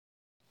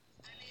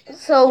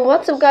So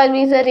what's up guys,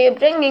 me Zed here,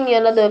 bringing you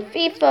another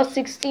FIFA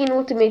 16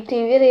 Ultimate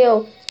Team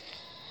video.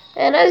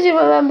 And as you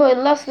remember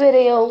in last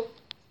video,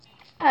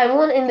 I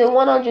won in the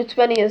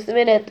 120th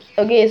minute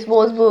against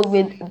Wolfsburg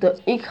with the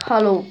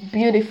Ighalo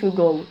beautiful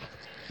goal.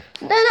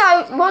 Then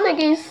I won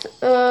against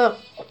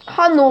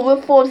Hanover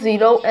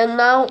 4-0, and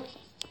now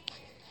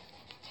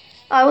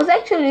I was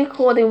actually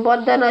recording,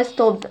 but then I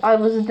stopped. I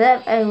was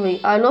that angry.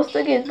 I lost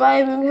against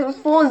Bayern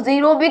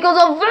 4-0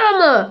 because of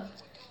Vermeer,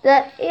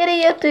 that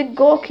idiotic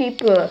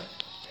goalkeeper.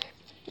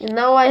 And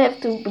now I have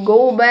to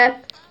go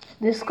back.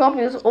 This cup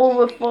is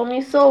over for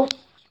me, so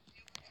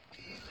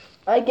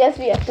I guess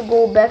we have to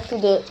go back to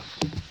the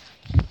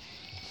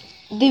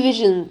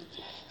division.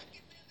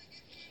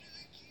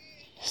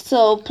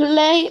 So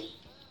play,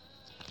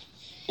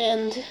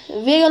 and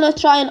we're gonna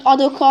try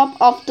another cup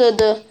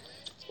after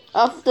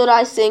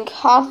I think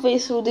halfway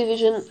through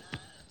division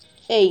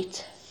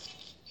 8.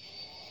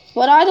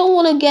 But I don't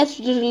want to get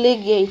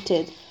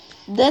relegated.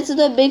 That's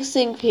the big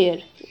thing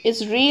here.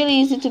 It's really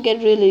easy to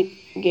get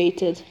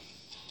relegated.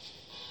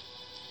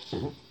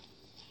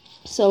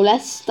 So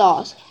let's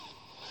start.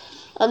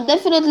 I'm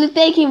definitely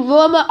taking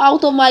Vermeer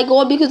out of my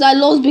goal because I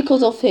lost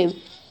because of him.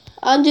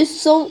 I'm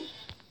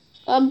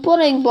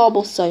putting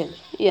Barbosa in.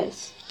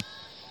 Yes.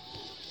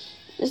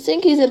 I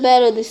think he's a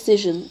better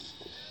decision.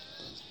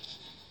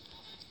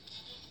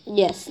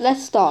 Yes,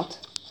 let's start.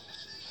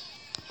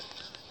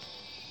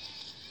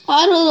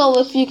 I don't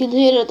know if you can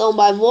hear it on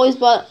my voice,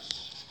 but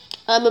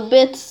I'm a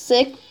bit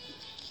sick.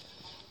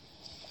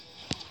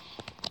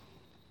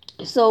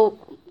 So,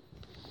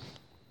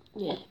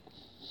 yeah.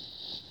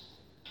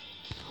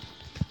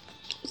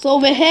 So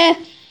we're here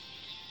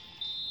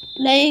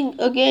playing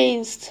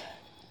against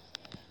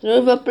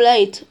River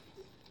Plate.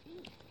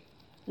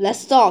 Let's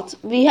start.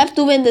 We have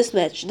to win this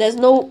match. There's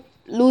no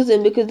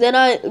losing because then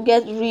I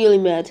get really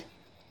mad.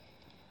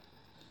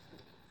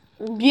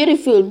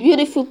 Beautiful,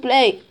 beautiful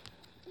play.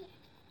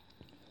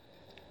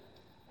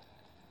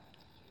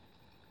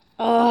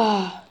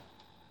 Ah.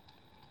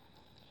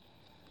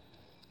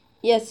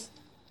 Yes.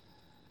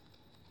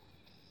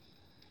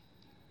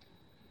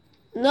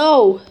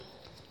 No.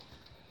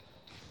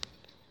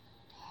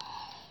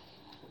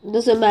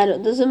 Doesn't matter.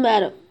 Doesn't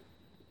matter.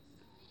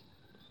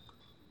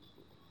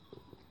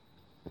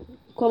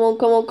 Come on,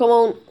 come on, come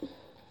on.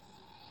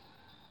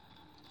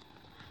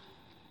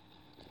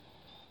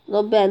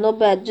 Not bad, not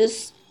bad.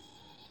 Just...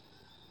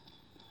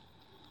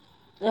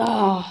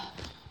 Ah.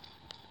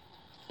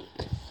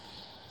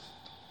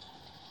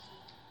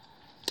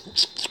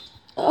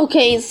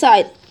 Okay,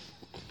 inside.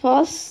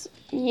 Pass.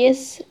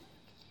 Yes.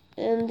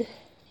 And...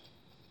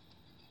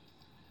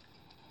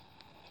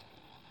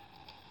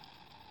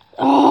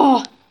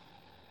 Ah.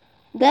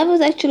 That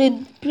was actually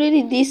a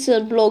pretty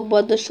decent block,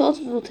 but the shot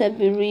would have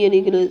been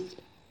really good.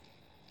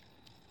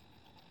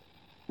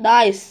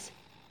 Nice.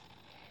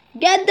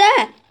 Get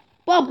that!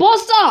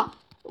 Barbosa!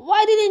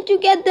 Why didn't you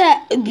get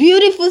that?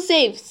 Beautiful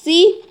save.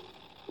 See?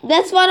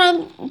 That's what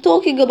I'm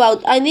talking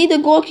about. I need a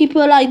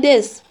goalkeeper like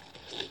this.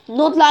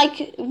 Not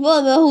like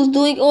Vermeer, who's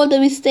doing all the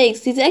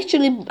mistakes. He's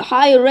actually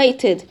higher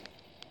rated.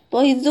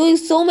 But he's doing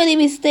so many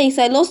mistakes.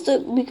 I lost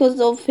it because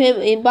of him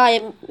in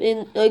Bayern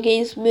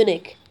against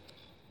Munich.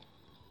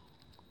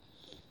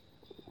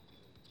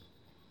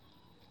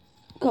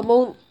 Come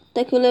on.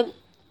 Tackle him.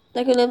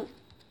 Tackle him.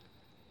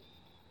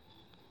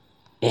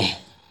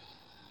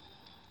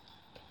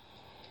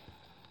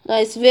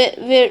 Nice.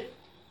 We're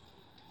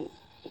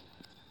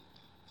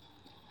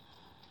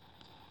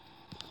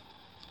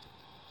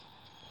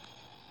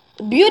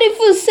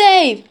beautiful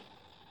save.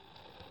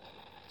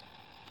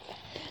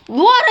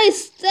 What a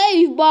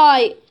save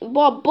by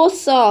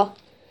Barbosa.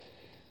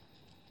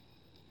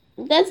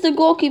 That's the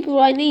goalkeeper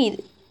I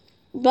need.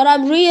 But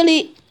I'm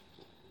really...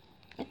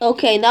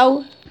 Okay,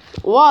 now...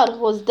 What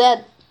was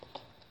that?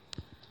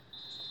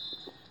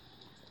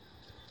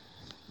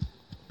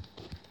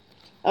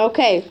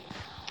 Okay.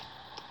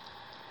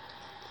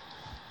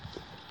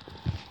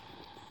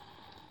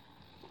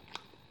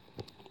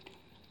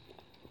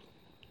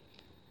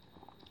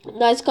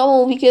 Nice, come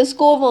on, we can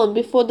score one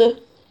before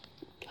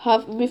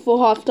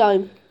half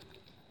time.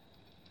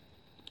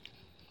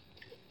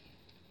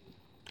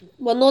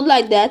 But not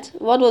like that.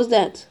 What was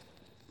that?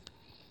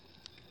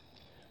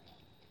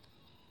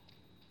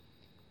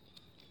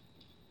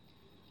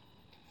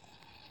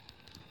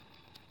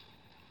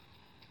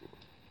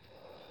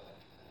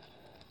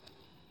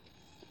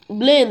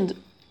 Blind.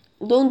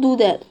 Don't do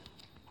that.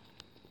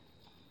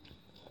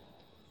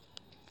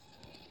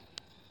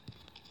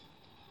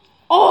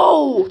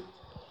 Oh!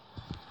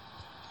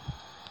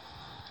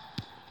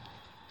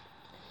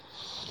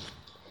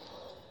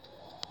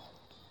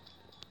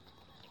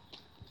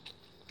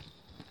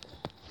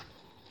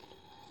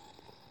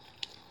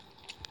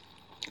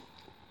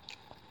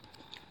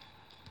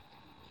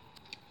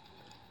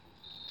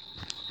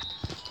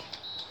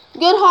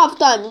 Good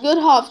halftime. Good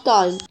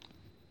halftime.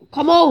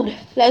 Come on.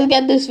 Let's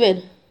get this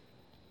win.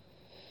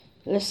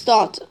 Let's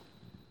start.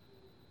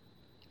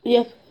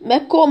 Yep.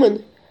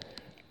 McCorman.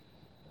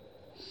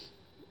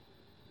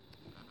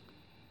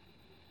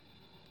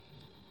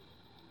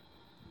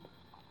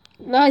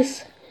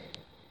 Nice.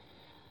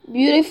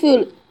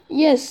 Beautiful.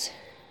 Yes.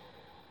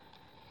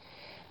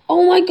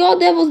 Oh my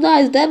god, that was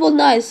nice. That was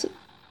nice.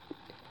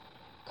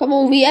 Come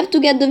on, we have to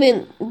get the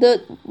win.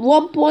 The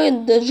 1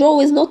 point, the draw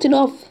is not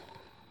enough.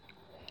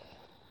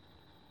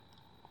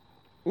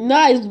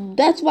 Nice.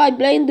 That's why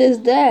Blind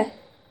is there.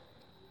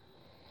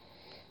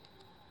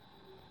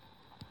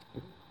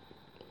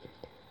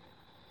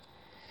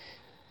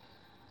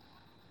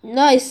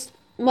 Nice.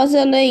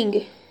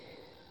 Mazeling.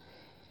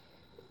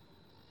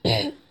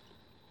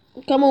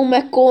 Come on,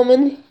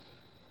 McCorman.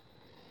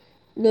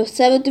 The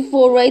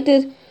 74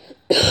 rated.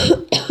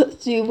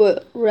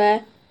 Super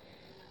rare.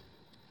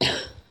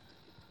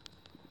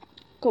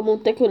 Come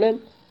on, tackle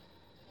him.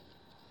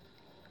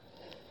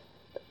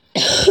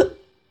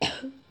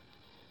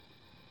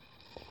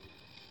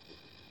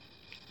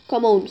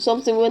 Come on,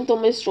 something went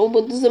on my stroke,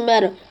 but doesn't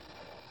matter.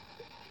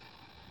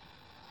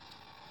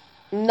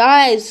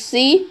 Nice,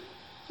 see?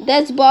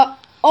 That's oh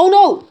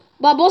no!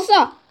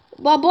 Barbosa!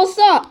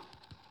 Barbosa!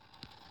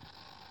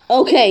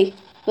 Okay,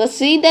 but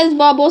see, that's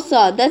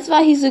Barbosa. That's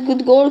why he's a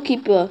good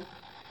goalkeeper.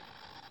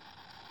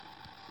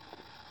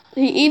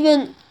 He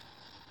even...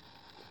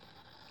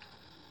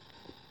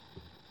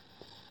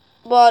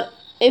 But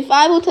if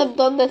I would have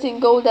done that in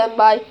goal, then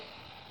my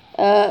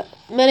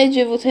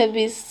manager would have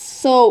been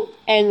so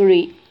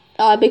angry.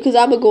 Because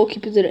I'm a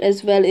goalkeeper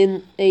as well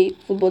in a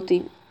football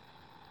team.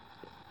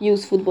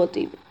 Youth football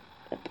team.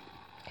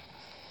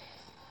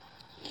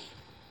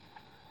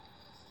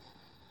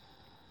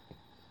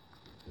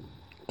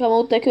 Come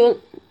on, tackle.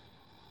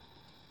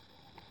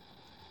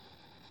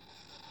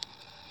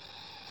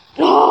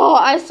 Oh,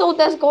 I thought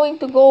that's going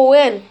to go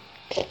in.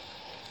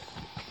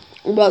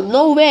 But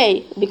no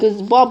way,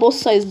 because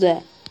Barbosa is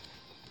there.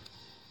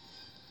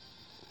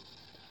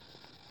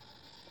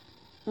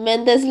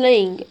 Mendes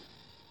laying.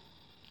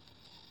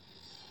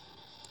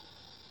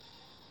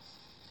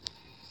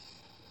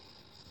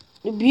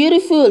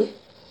 Beautiful.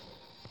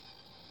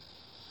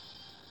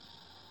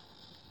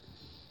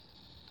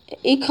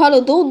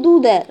 Ighalo, don't do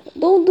that.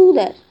 Don't do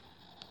that.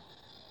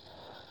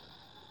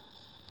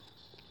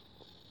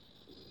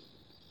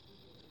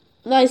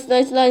 Nice,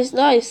 nice, nice,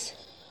 nice.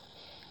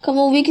 Come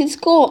on, we can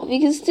score. We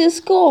can still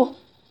score.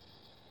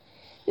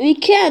 We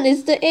can.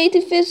 It's the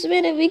 85th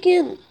minute. We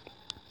can.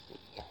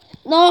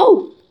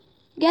 No.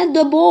 Get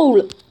the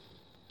ball.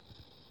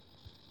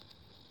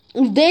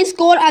 If they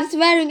score, I'm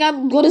swearing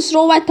I'm gonna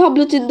throw my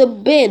tablet in the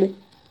bin.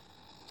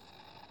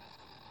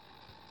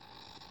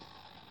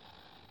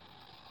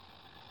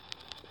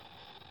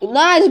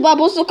 Nice,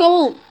 Barbosa, come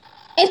on.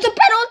 It's a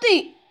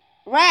penalty.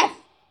 Ref.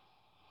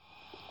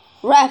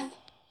 Ref.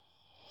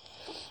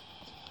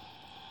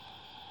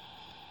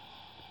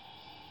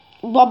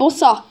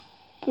 Barbosa,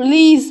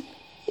 please.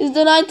 It's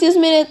the 90th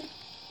minute.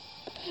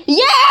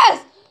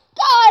 Yes!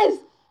 Guys!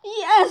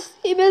 Yes!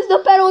 He missed the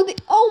penalty.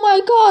 Oh my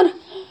god.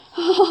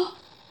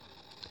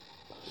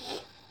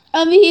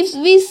 And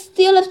we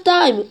still have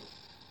time.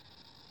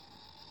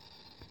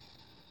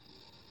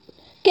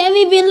 Can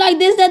we win like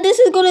this? That this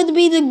is going to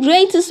be the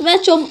greatest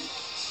match of...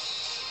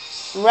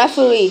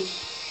 Referee.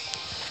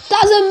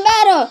 Doesn't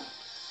matter.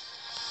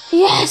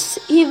 Yes,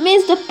 he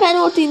missed the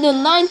penalty in the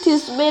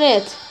 90th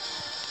minute.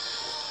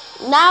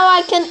 Now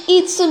I can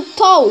eat some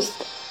toast.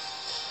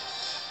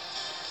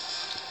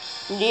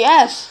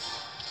 Yes.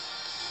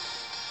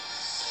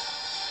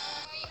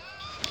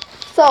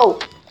 So,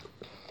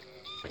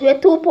 we're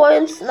 2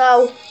 points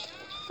now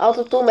out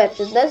of 2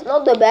 matches. That's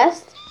not the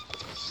best,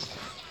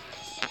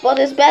 but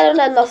it's better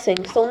than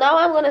nothing. So now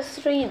I'm gonna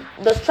see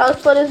the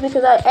transfer list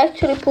because I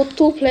actually put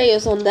 2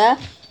 players on there,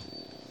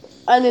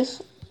 and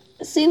it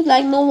seems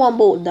like no one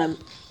bought them.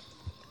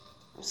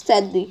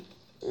 Sadly.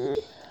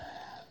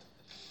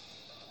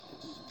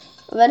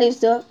 Where is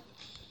the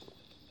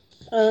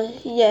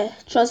yeah,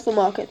 transfer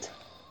market?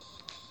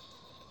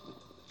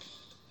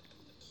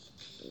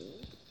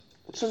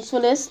 Transfer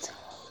list.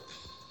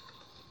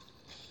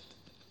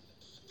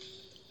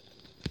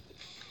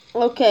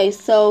 Okay,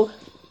 so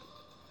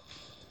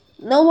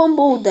no one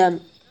bought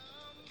them.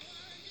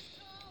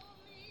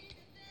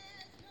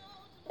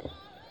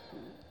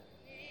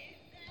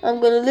 I'm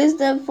gonna list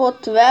them for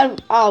 12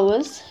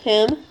 hours.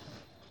 Him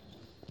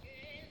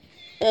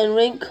and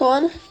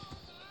Rincon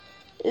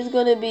is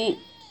gonna be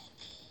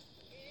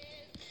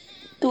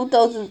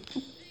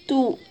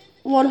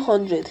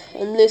 2,100.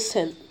 And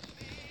listen,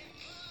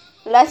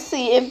 let's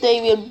see if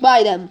they will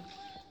buy them.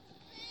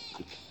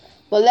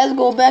 But let's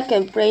go back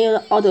and play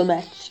another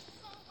match.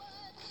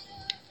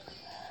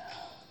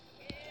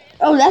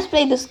 Oh, let's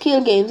play the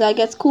skill games. I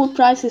get cool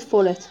prizes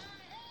for it.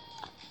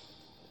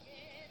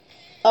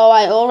 Oh,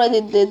 I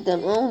already did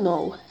them. Oh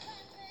no.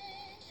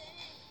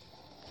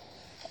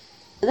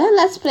 Then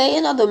let's play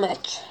another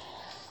match.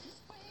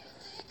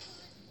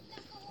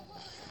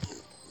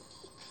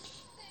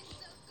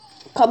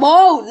 Come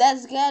on,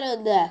 let's get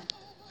in there.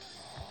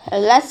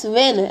 And let's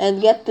win and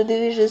get to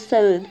Division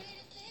 7.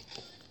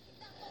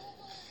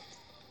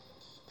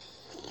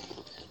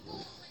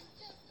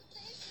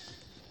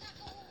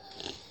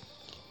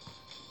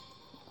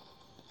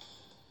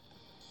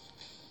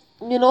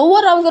 You know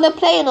what? I'm gonna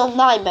play an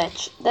online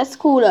match. That's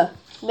cooler.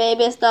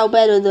 Maybe it's now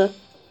better though.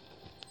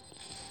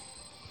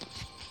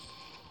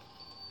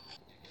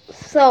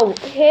 So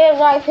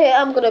right here,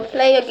 I'm gonna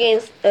play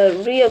against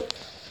a real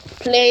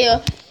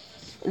player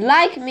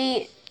like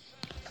me.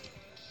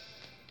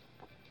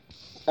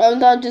 I'm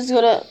not just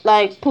gonna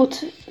like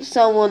put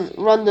someone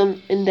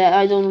random in there.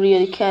 I don't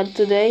really care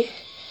today.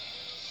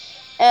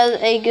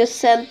 And a good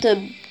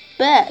center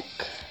back.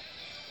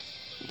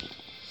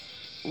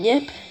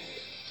 Yep.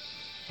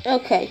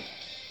 Okay.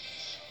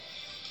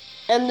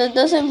 And it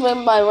doesn't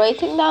bring my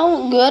rating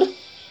down. Good.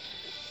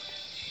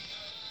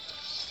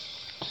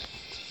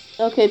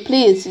 Okay,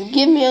 please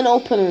give me an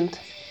opponent.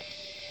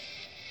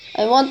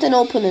 I want an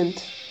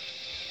opponent.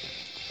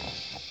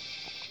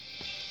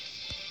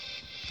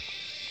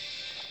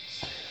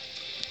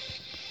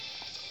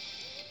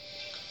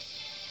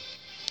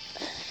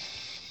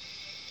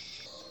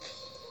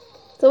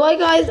 So hi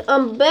guys,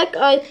 I'm back.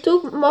 I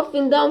took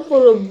Muffin down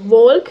for a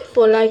walk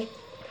for like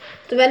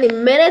 20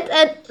 minutes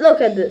and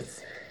look at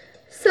this.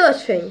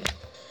 Searching.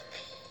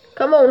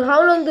 Come on,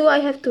 how long do I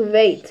have to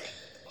wait?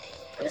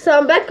 So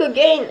I'm back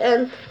again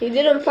and he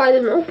didn't find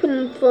an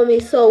opponent for me,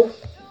 so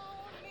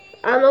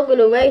I'm not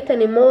gonna wait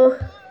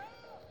anymore.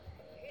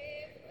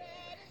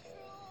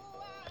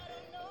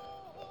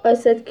 I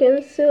said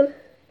cancel.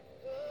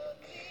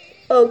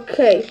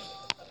 Okay.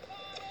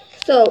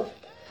 So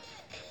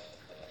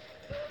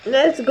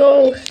let's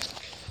go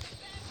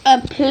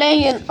and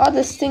play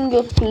another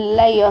single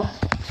player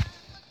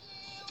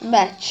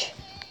match.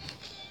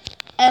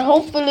 And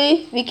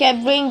hopefully we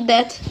can bring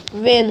that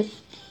win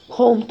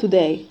home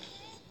today.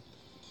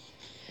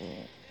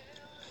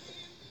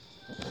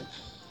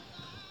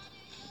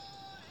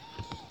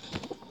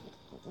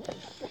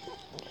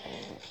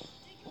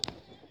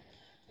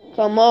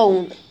 Come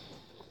on.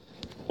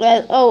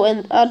 Well, oh,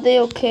 and are they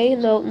okay?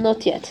 No,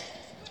 not yet.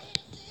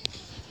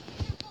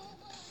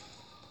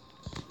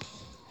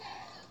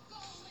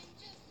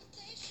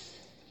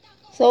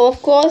 So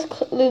of course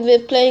we're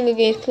playing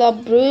against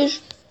Club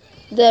Brugge.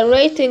 The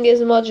rating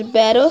is much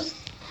better,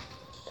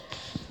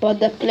 but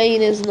the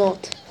playing is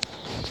not.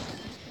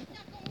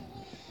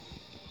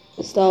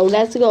 So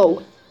let's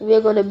go.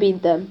 We're gonna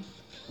beat them.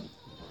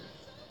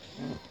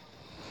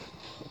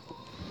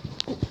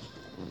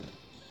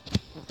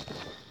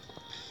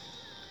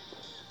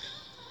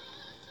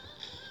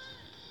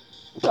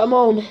 Come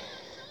on.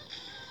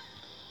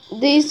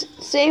 These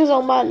things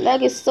on my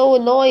leg is so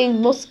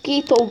annoying.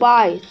 Mosquito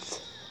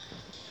bites.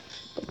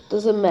 But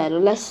doesn't matter.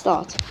 Let's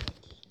start.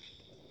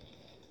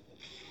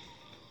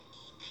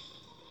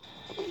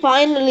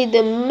 Finally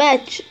the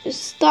match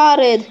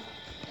started.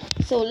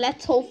 So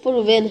let's hope for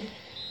a win.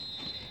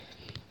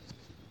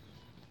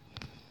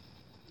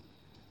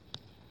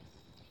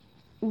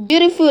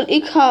 Beautiful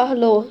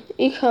Ighalo.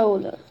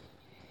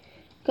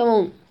 Come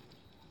on.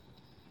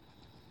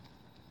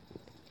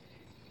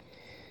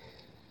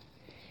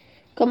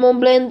 Come on,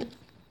 blend.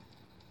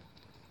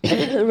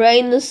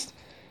 Rainus.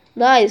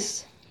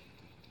 Nice.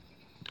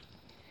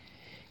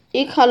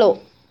 Ighalo.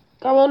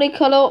 Come on,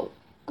 Ighalo.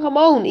 Come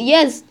on.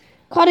 Yes.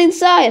 Cut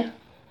inside.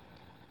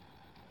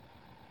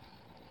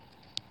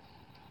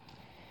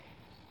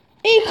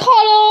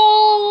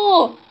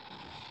 Ighalo.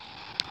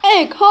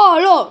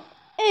 Ighalo.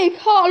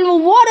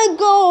 Ighalo. What a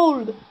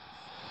goal.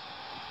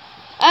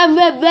 And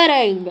we're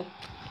betting.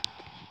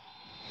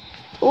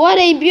 What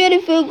a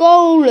beautiful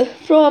goal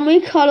from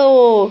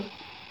Ighalo.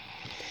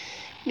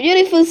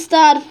 Beautiful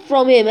start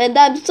from him, and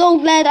I'm so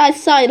glad I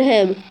signed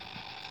him.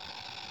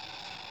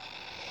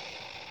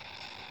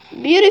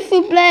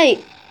 Beautiful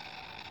play,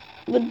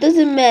 but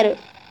doesn't matter.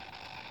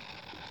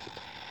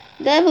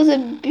 That was a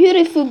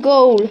beautiful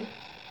goal.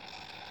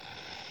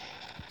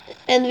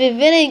 And we're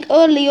winning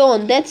early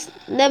on, that's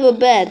never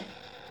bad.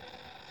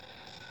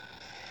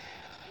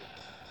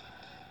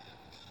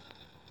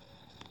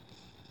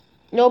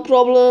 No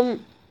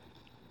problem.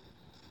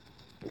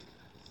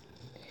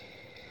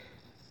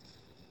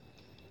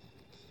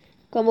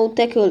 Come on,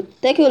 tackle.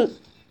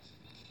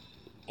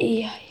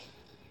 Yeah.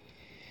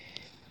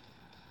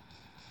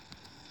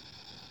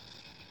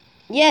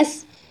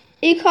 Yes,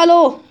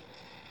 Ighalo.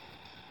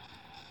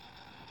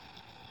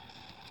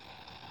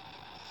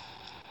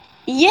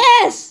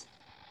 Yes,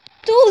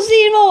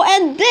 2-0,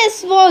 and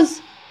this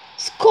was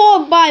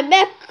scored by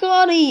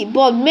McCartney,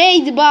 but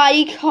made by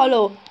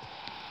Ighalo.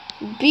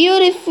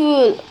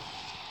 Beautiful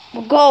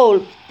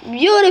goal,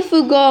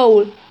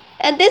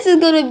 and this is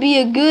gonna be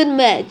a good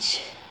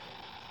match.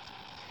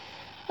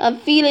 I'm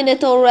feeling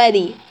it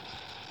already.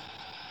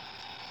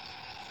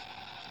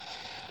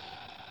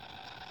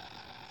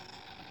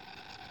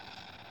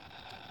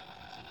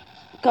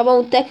 Come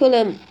on, tackle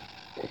him.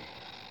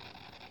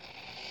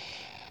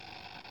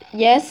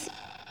 Yes,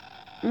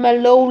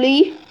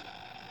 Maloli.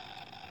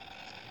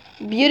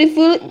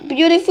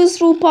 Beautiful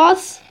through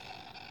pass.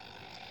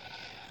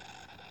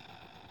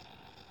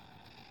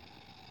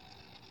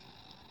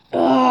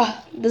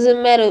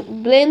 Doesn't matter.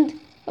 Blind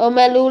or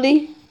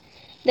Maloli.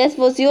 That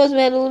was yours,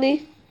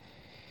 Maloli.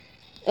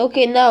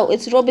 Okay, now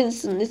it's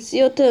Robinson. It's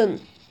your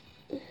turn.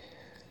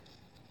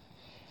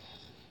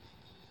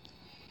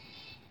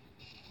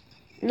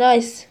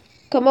 Nice.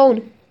 Come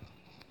on.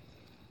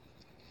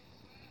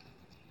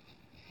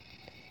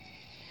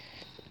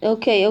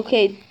 Okay,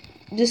 okay.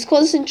 Just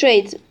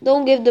concentrate.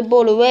 Don't give the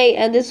ball away,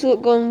 and this is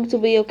going to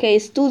be okay.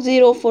 It's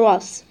 2-0 for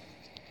us.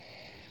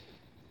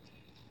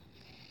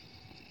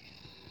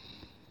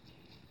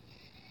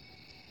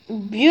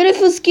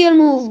 Beautiful skill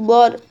move,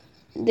 but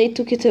they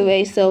took it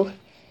away, so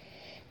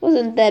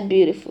wasn't that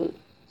beautiful.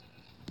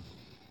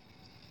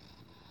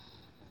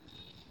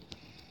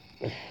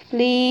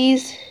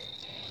 Please.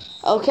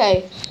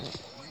 Okay.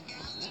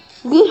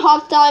 Good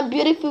halftime.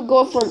 Beautiful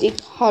goal from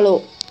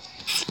Ighalo.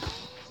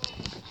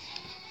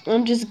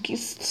 I'm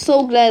just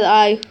so glad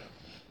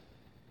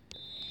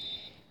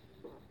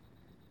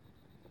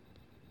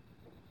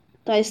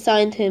I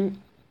signed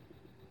him.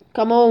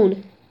 Come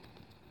on.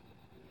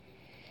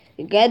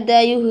 Get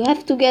there. You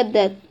have to get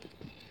that.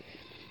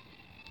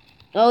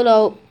 Oh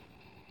no.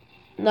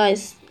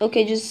 Nice.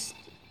 Okay, just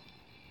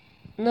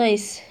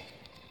nice.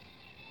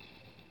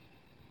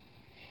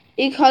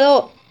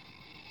 Ighalo.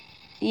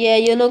 Yeah,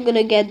 you're not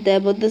gonna get there,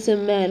 but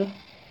doesn't matter.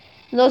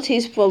 Not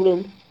his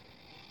problem.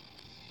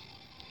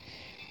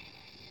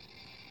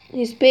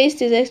 His pace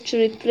is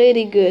actually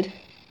pretty good.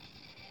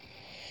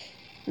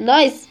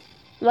 Nice.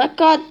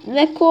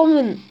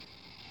 McCorman.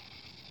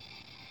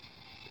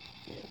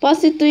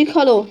 Pass it to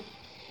Ighalo.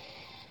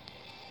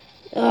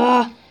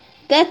 Ah,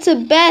 that's a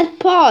bad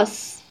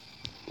pass.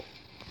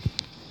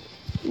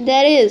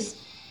 That is.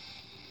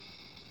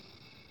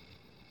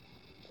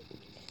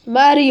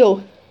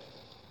 Mario.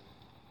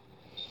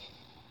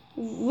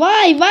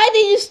 Why? Why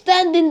did you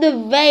stand in the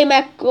way,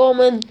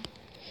 McCorman?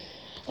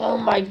 Oh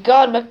my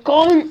god,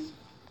 McCorman.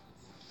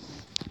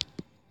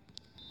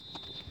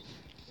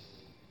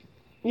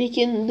 We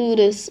can do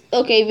this.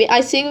 Okay,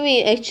 I think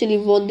we actually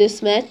won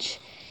this match.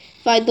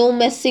 If I don't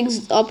mess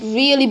things up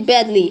really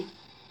badly.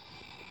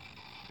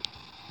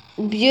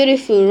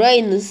 Beautiful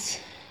rains.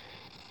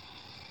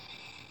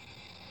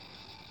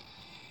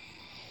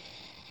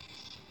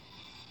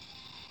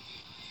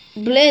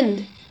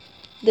 Blend.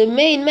 The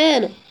main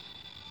man.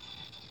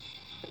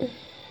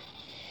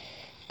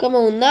 Come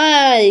on,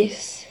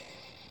 nice.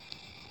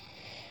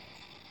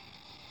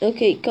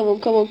 Okay, come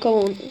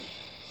on.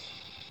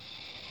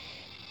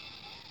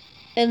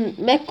 And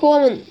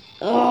McCorman.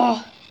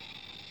 Oh.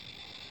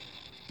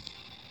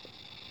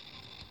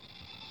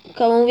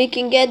 Come on, we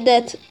can get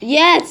that.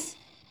 Yes!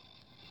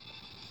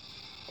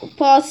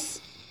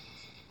 Pass.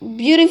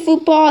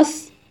 Beautiful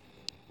pass.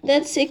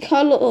 That's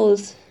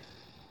Ighalo's.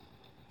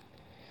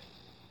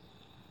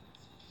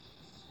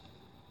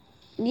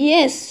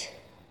 Yes.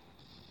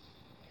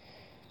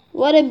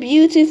 What a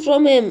beauty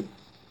from him.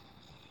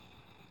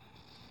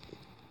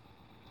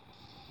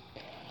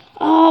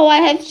 Oh,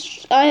 I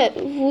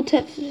would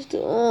have,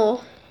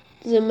 oh,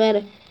 doesn't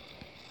matter.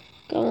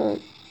 Come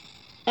on.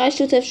 I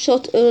should have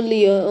shot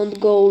earlier on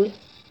goal.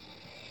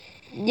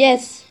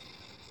 Yes.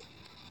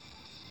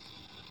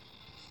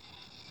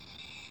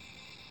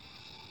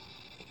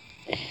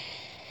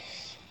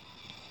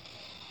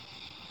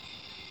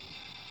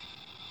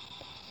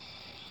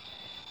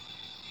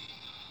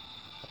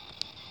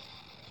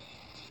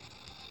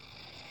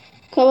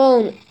 Come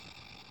on.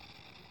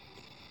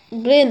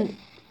 Blind.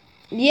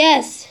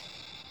 Yes.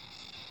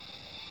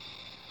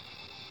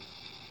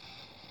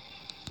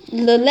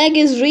 The leg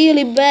is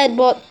really bad,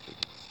 but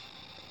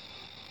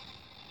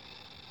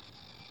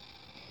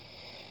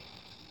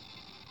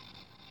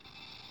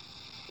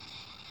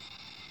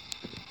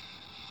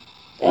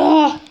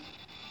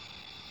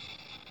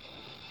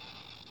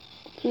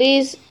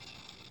please.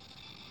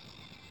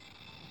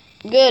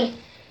 Good.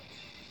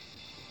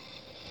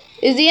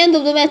 It's the end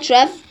of the match,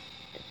 ref.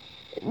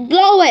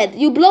 Blow it.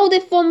 You blowed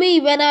it for me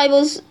when I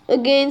was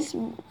against.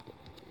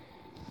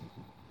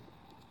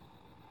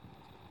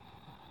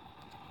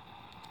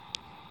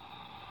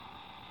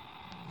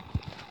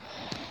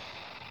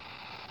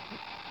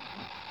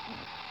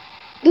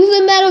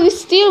 Doesn't matter, we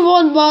still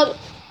won, but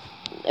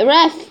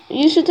ref,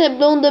 you should have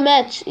blown the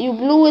match. You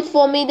blew it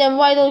for me, then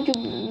why don't you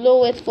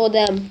blow it for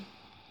them?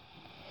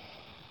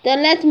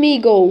 Then let me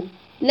go.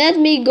 Let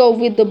me go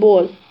with the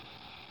ball.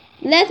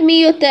 Let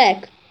me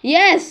attack.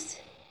 Yes!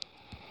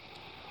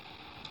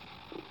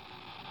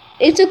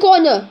 It's a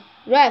corner.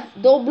 Ref,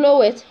 don't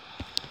blow it.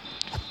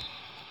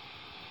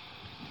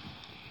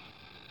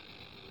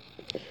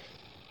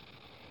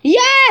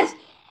 Yes!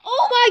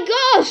 Oh my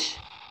gosh!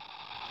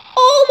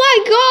 Oh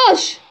my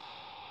gosh!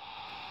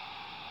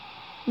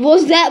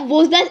 Was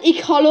that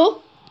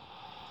Ighalo?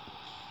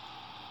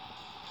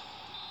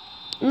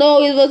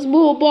 No, it was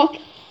Mubarak.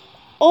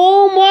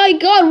 Oh my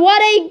god,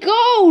 what a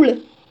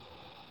goal!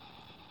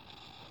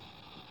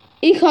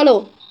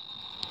 Ighalo.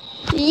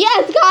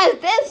 Yes, guys,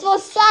 this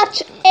was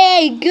such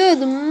a good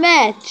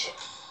match.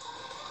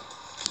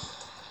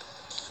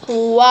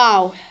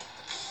 Wow.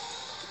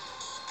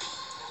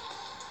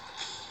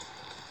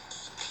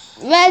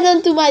 Well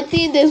done to my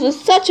team. This was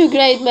such a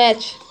great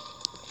match.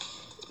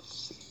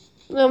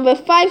 Number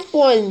 5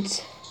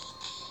 points.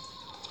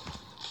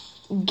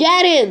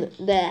 Get in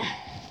there.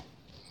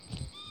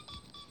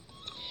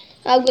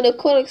 I'm gonna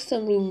collect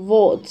some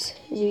rewards.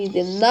 Read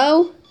them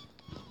now.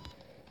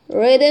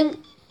 Read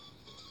them.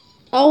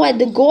 Oh, and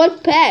the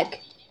gold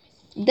pack.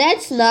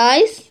 That's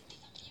nice.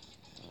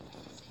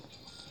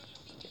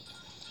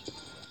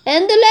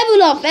 And the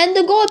level up and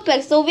the gold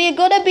pack. So we're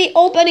gonna be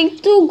opening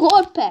 2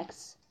 gold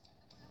packs.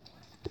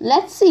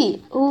 Let's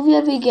see who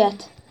will we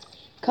get.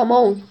 Come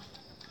on.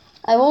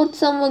 I want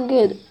someone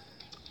good.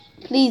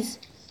 Please.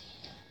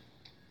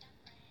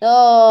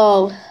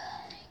 Oh.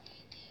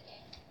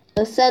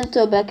 A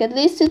centre back. At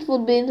least it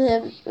would be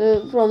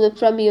from the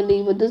Premier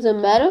League, but doesn't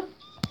matter.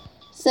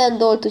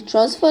 Send all to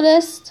transfer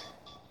list.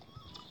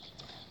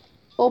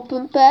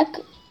 Open pack.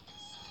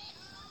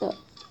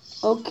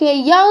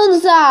 Okay,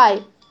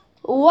 Yaunzai.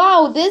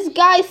 Wow, this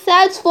guy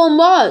sells for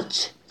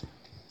much.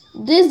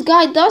 This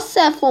guy does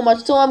sell for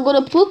much, so I'm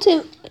gonna put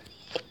him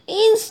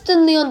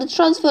instantly on the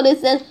transfer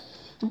list and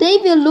they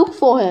will look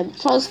for him.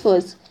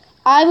 Transfers.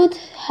 I would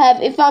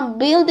have, if I'm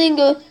building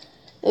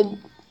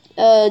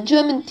a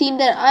German team,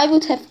 then I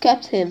would have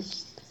kept him.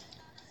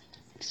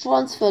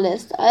 Transfer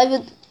list.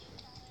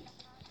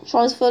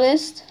 Transfer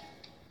list.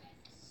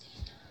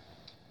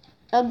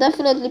 I'm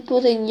definitely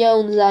putting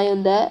Yaunzai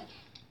on there.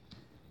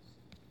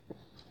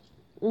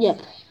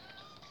 Yep.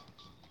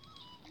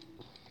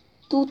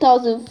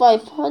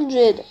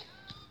 2,500,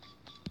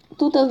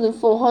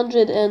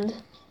 2,400 and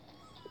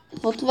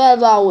for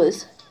 12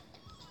 hours.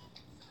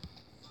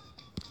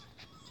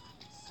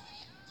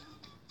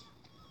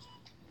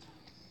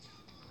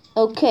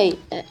 Okay,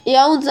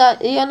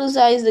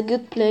 Yanuza is a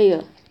good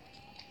player.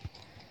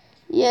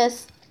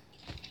 Yes.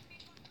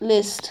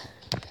 List.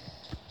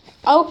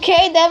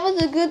 Okay, that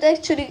was a good,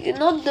 actually,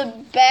 not the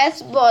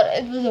best, but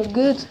it was a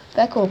good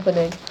pack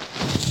opening.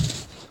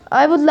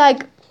 I would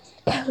like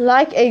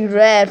a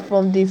rare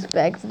from these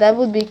packs. That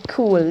would be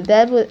cool.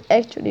 That would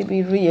actually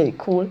be really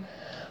cool.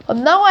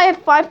 Now I have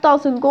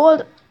 5,000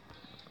 gold.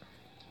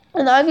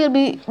 And I will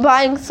be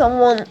buying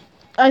someone,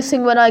 I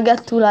think, when I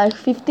get to like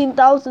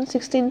 15,000,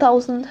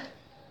 16,000.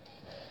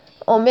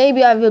 Or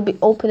maybe I will be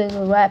opening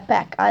a rare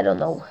pack. I don't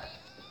know.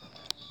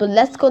 But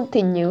let's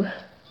continue.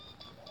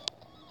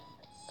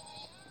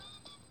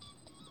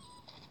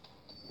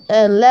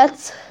 And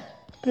let's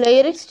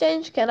player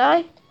exchange. Can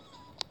I?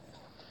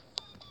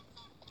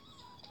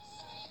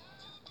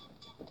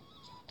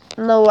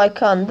 No, I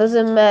can't.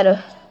 Doesn't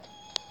matter.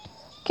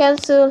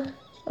 Cancel.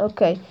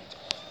 Okay.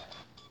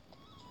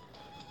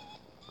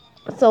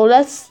 So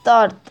let's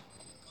start.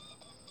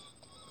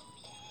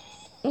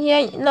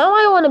 Yeah, now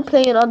I want to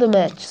play another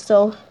match.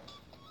 So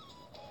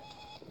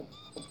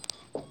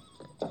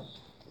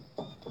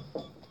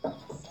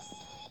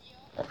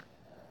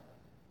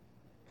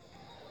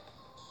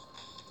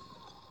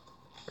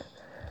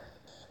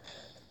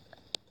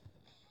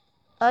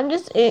I'm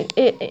just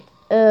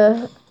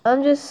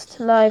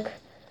like,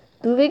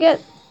 do we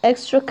get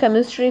extra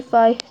chemistry if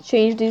I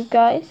change these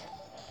guys?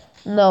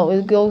 No,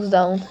 it goes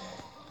down.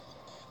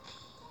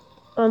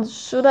 And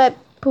should I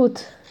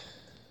put?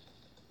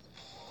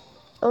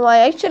 Oh, I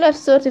actually have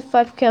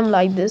 35 chem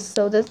like this,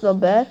 so that's not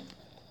bad.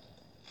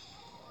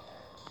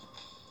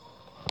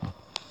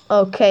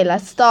 Okay,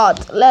 let's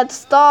start. Let's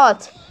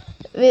start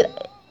with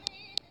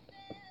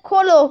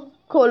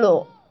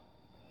Colo.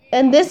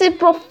 And this is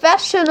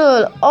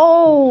professional.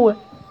 Oh,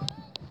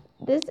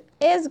 this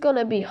is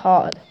gonna be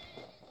hard.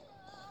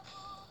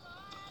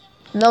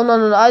 No,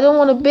 I don't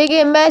want a big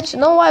game match.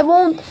 No, I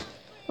won't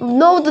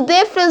know the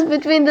difference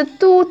between the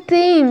two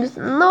teams.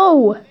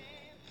 No.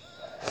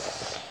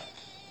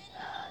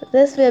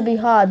 This will be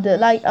hard.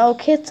 Like, our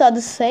kits are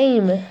the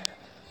same.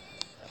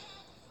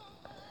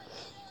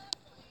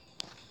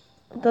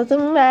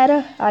 Doesn't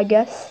matter, I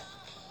guess.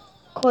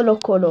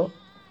 Colo.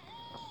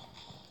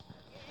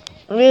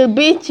 We'll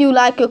beat you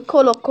like a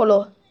Colo.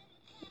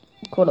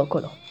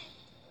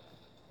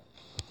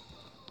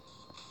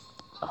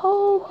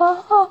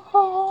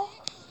 Oh.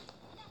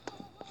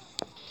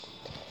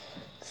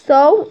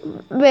 So,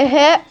 we're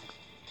here.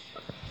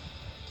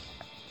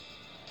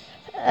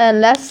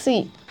 And let's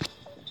see.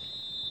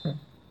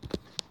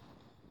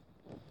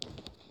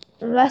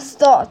 Let's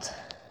start.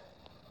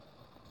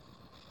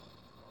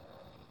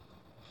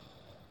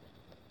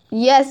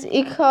 Yes,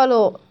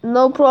 Ighalo.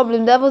 No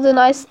problem. That was a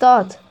nice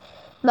start.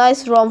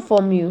 Nice run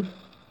from you.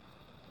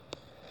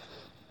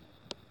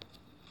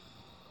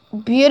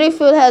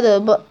 Beautiful header,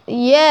 but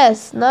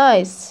yes,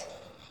 nice.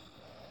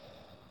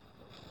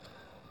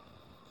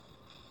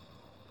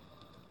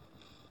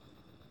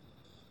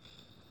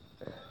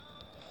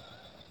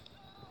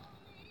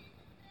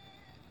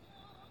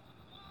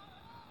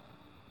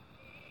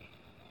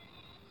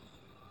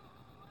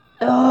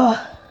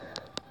 Oh.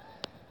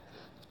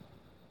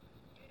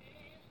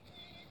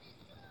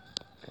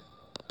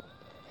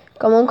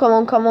 Come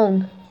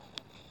on.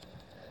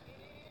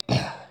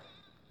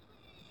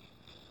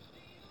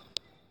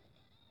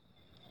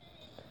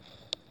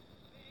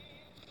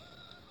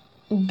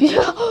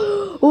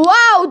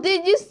 Wow,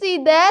 did you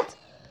see that?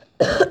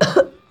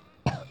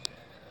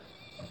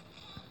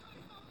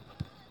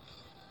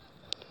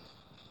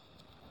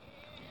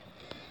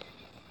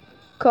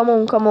 Come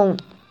on.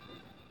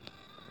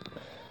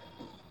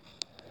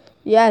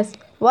 Yes.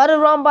 What a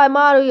run by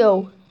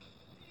Mario.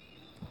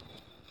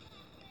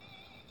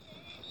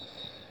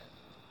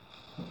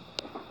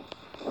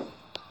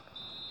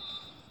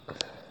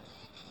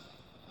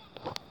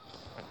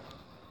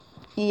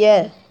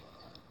 Yeah.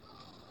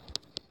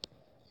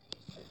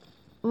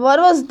 What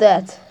was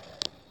that?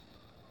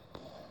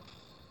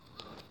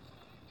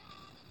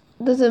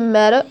 Doesn't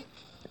matter.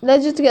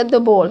 Let's just get the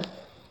ball.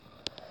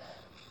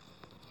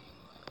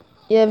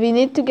 Yeah, we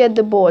need to get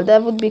the ball.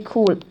 That would be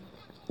cool.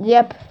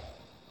 Yep.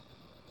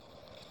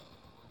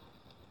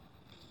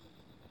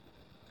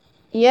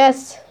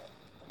 Yes.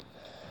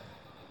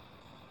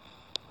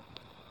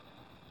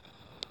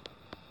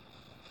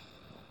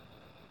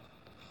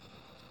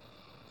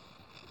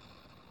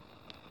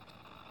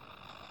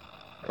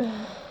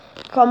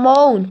 Come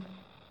on.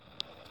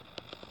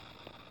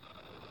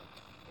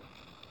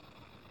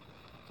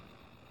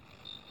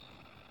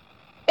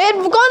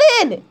 It's gone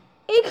in!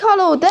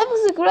 Ighalo, that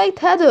was a great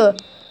header.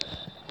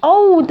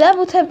 Oh, that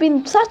would have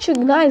been such a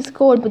nice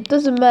goal, but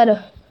doesn't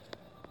matter.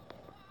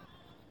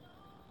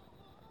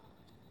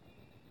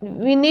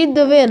 We need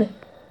the win.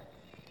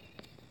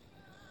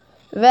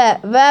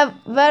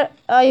 Where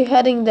are you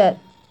heading there?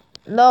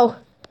 No.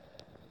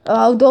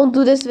 Oh, don't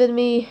do this with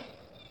me.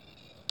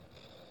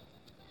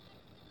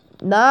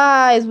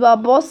 Nice,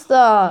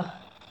 Barbosa.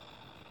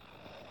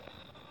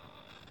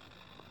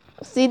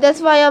 See,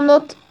 that's why I'm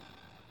not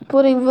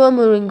putting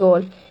Vermeer in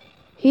goal.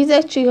 He's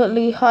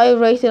actually high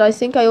rated. I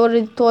think I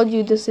already told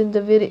you this in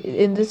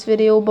this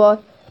video,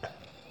 but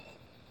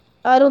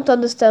I don't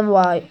understand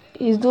why.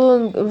 He's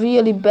doing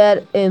really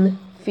bad in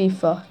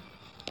FIFA.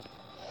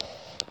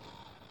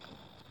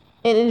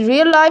 And in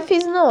real life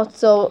he's not,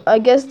 so I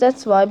guess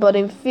that's why, but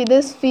in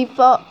this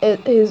FIFA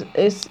it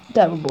is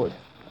terrible.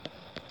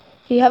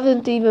 He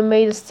hasn't even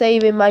made a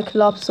save in my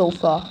club so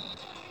far.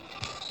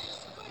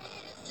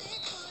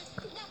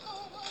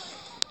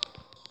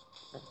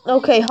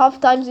 Okay,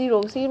 halftime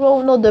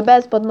 0-0, not the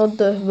best but not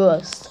the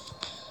worst.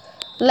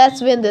 Let's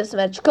win this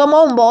match. Come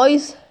on,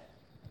 boys.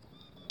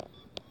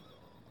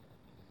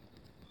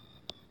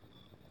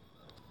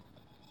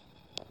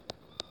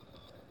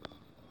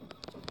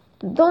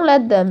 Don't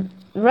let them.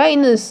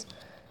 Reynolds.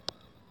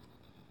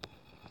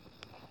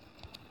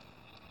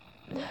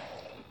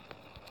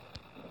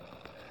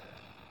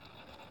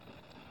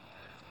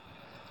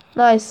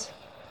 Nice.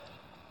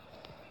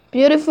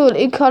 Beautiful,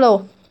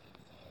 Ighalo.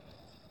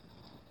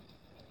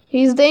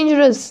 He's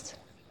dangerous.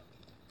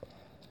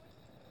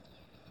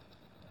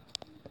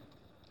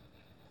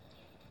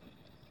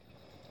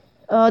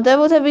 That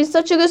would have been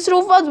such a good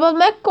through pass, but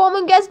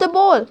McCormick gets the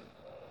ball.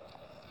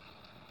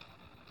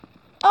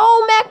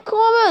 Oh,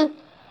 McCormick!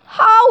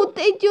 How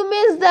did you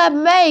miss that,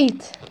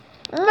 mate?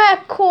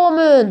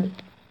 McCormick!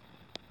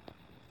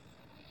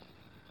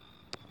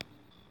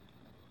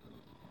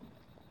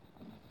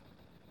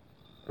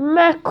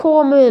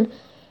 McCormick!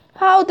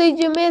 How did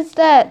you miss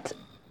that?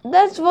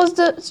 That was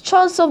the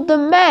chance of the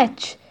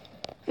match.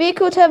 We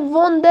could have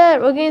won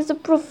there against a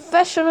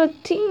professional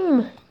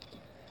team.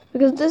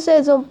 Because this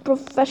is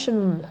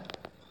unprofessional.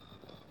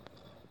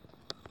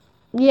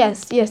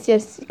 Yes.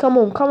 Come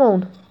on.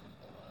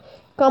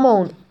 Come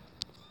on.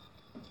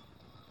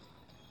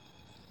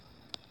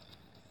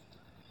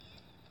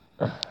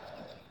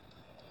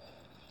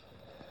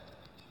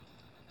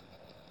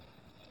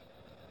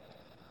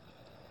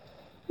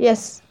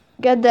 Yes.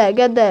 Get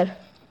there.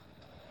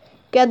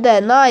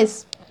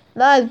 Nice.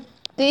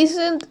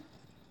 Decent.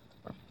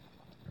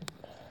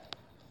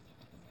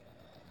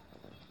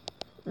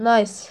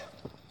 Nice.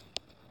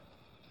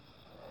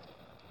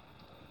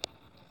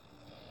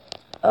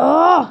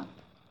 Oh!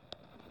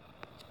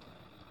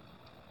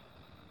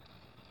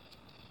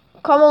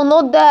 Come on,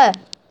 not there.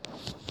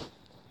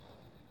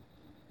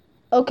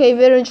 Okay,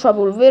 we're in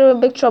trouble. We're in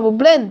big trouble.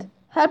 Blend,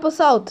 help us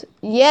out.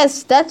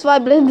 Yes, that's why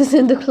Blend is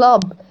in the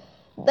club.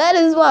 That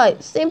is why.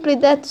 Simply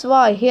that's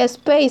why. He has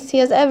pace. He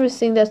has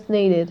everything that's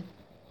needed.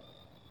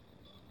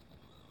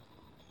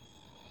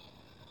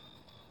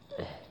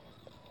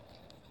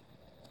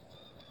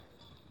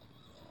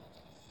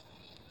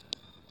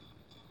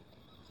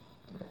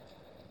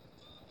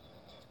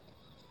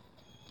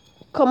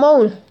 Come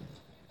on.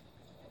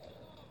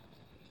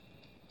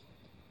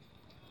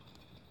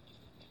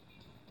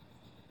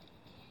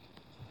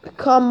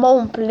 Come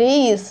on,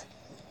 please.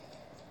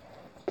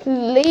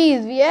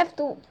 Please, we have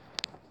to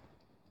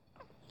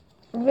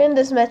win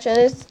this match, and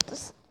it's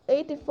the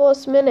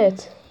 84th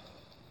minute.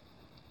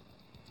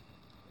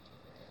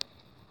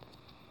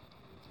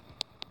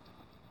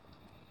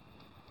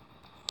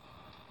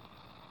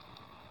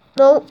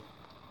 No.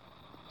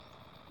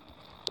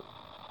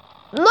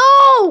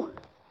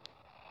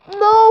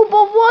 No,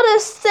 but what a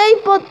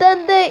save, but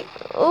then they...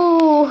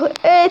 Ooh,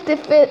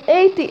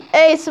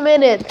 88th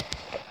minute.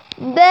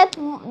 That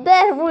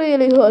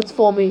really hurts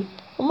for me.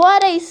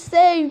 What a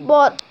save,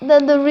 but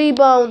then the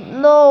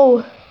rebound.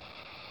 No.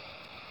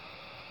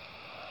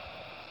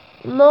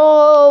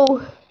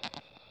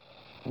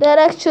 That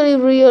actually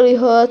really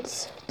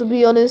hurts, to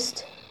be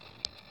honest.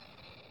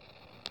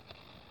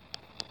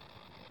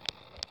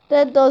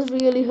 That does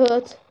really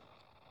hurt.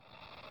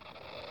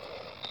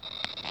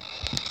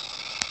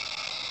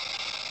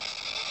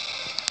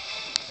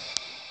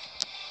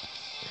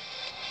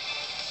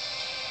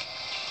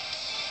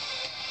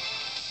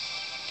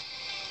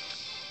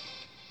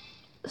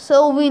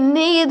 So we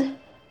need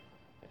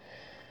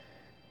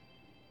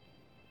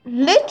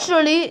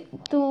literally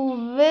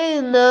to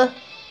win.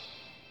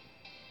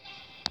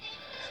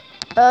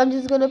 I'm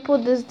just gonna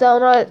put this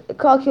down. I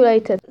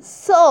calculated.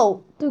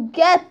 So to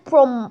get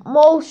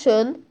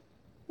promotion,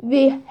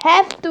 we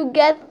have to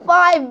get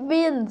 5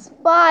 wins.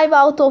 5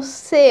 out of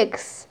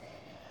 6.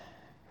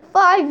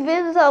 5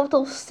 wins out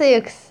of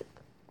 6.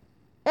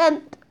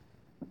 And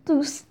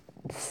to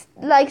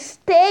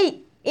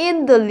stay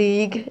in the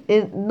league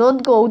and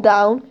not go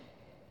down,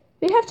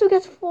 we have to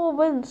get 4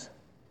 wins.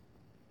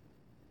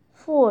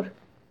 4.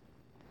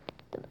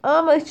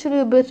 I'm actually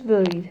a bit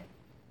worried.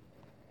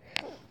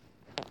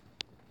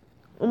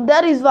 And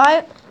that is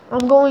why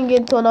I'm going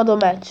into another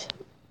match.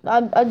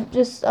 I'm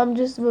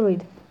just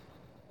worried.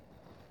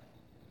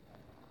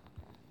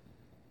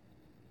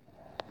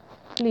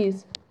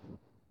 Please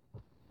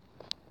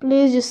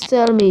just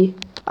tell me.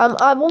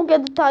 I won't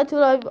get the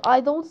title. I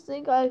don't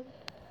think I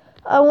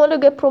want to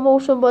get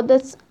promotion, but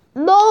that's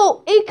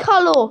no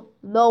Ighalo.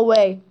 No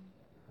way.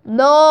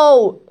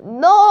 No.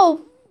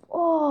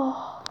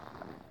 Oh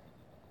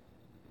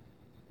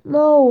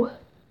no.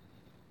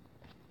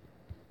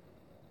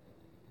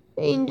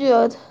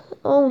 Injured.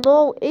 Oh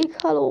no,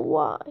 Ighalo.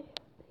 Why?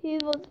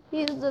 He's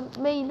the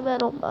main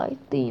man of my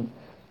team.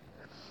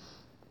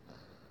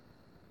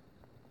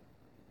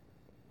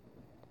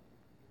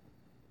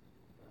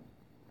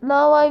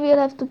 Now I will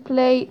have to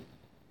play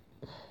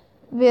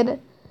with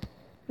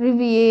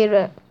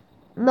Riviera.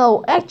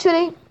 No,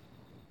 actually,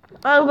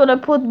 I'm gonna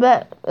put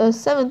back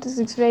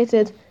 76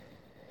 rated.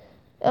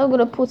 I'm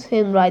gonna put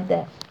him right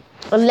there.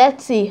 And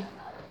let's see.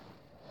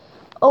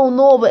 Oh,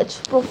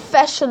 Norwich,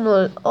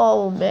 professional.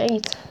 Oh,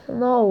 mate,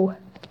 no,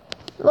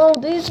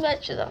 these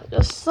matches are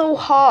just so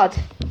hard.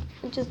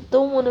 I just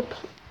don't want to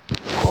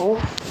go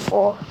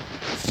for.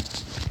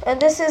 And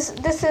this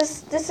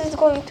is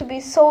going to be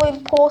so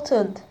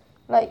important.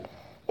 Like,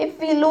 if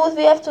we lose,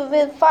 we have to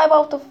win 5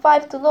 out of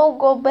 5 to not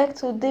go back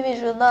to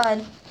Division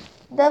 9.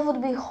 That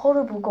would be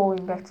horrible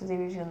going back to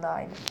Division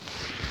 9.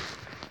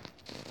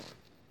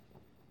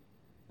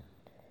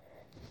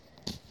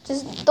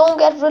 Just don't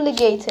get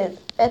relegated,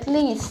 at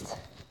least.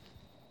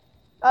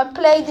 I'll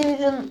play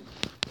Division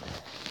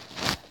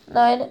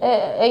 9,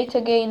 8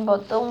 again,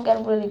 but don't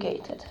get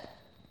relegated.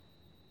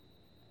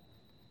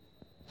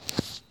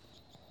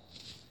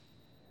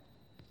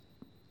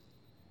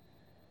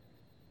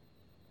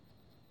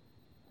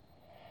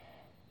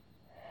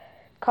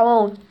 Come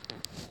on,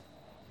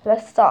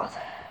 let's start.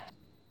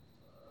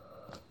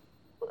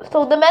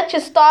 So the match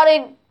is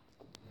starting,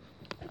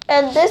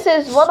 and this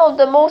is one of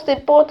the most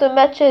important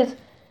matches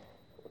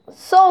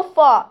so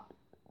far.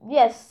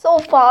 Yes, so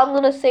far, I'm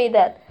gonna say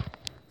that.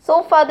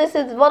 So far, this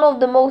is one of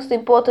the most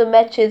important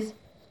matches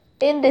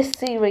in this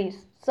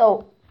series.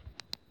 So,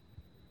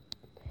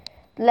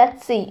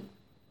 let's see.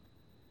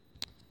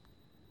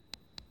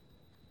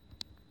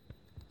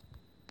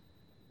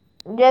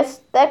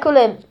 Just tackle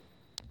him.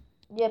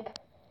 Yep.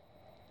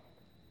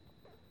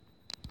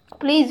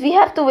 Please, we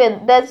have to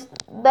win. There's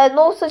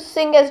no such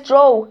thing as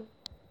draw.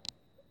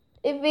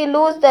 If we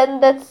lose,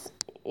 then that's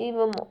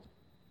even more.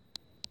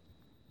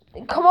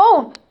 Come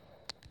on!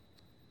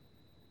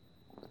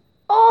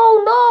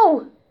 Oh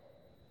no!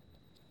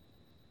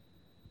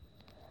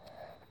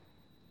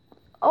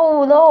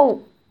 Oh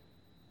no!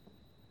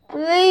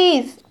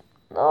 Please!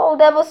 No,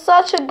 that was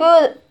such a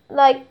good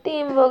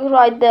teamwork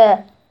right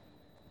there.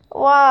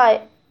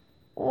 Why?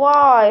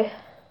 Why?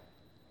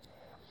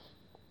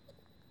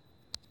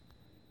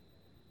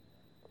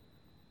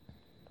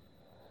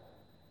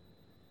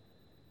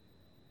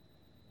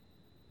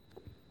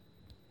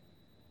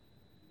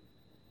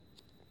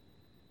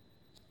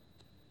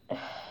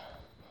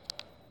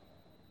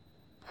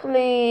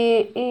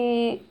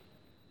 Please.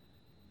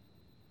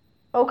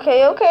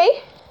 Okay,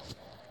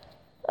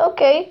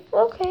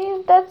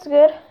 that's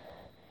good.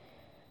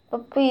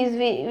 But please,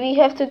 we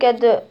have to get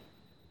the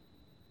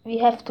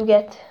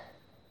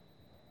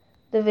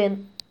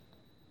win.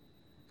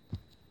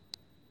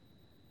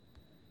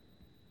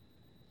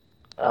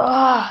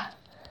 Ah,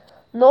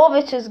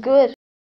 Norwich is good.